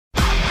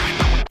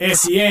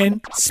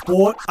SEN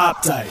Sport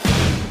Update.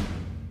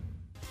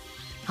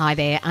 Hi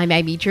there, I'm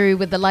Amy Drew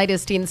with the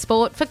latest in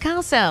sport for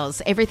car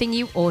sales, everything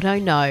you auto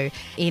know.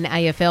 In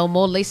AFL,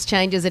 more list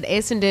changes at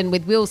Essendon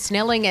with Will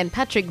Snelling and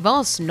Patrick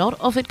Voss not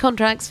offered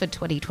contracts for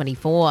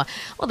 2024.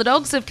 While the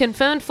Dogs have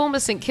confirmed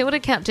former St Kilda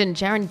captain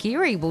Jaron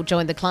Geary will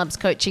join the club's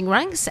coaching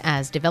ranks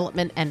as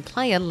development and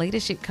player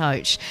leadership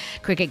coach.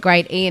 Cricket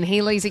great Ian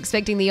Healy's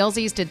expecting the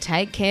Aussies to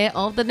take care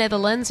of the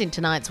Netherlands in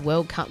tonight's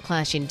World Cup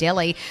clash in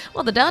Delhi.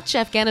 While the Dutch,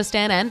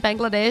 Afghanistan and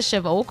Bangladesh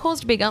have all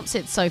caused big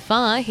upsets so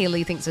far,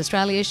 Healy thinks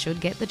Australia should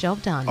get the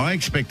job done. I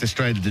expect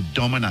Australia to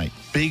dominate.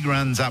 Big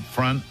runs up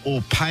front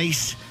or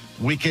pace,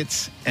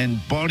 wickets and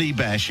body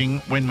bashing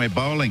when we're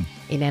bowling.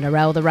 In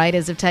NRL, the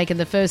Raiders have taken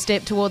the first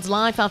step towards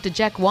life after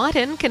Jack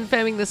Whiten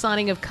confirming the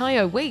signing of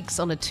Kyo Weeks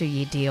on a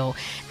 2-year deal.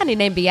 And in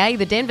NBA,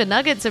 the Denver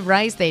Nuggets have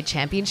raised their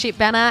championship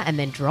banner and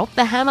then dropped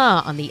the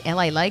hammer on the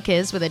LA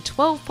Lakers with a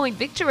 12-point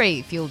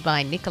victory fueled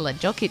by Nikola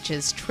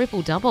Jokic's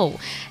triple-double.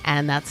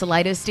 And that's the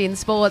latest in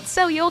sports.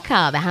 Sell your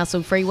car the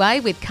hassle-free way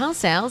with Car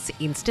Sales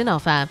Instant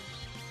Offer.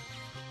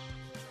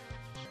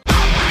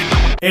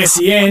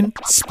 SEN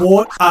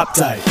Sport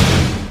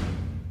Update.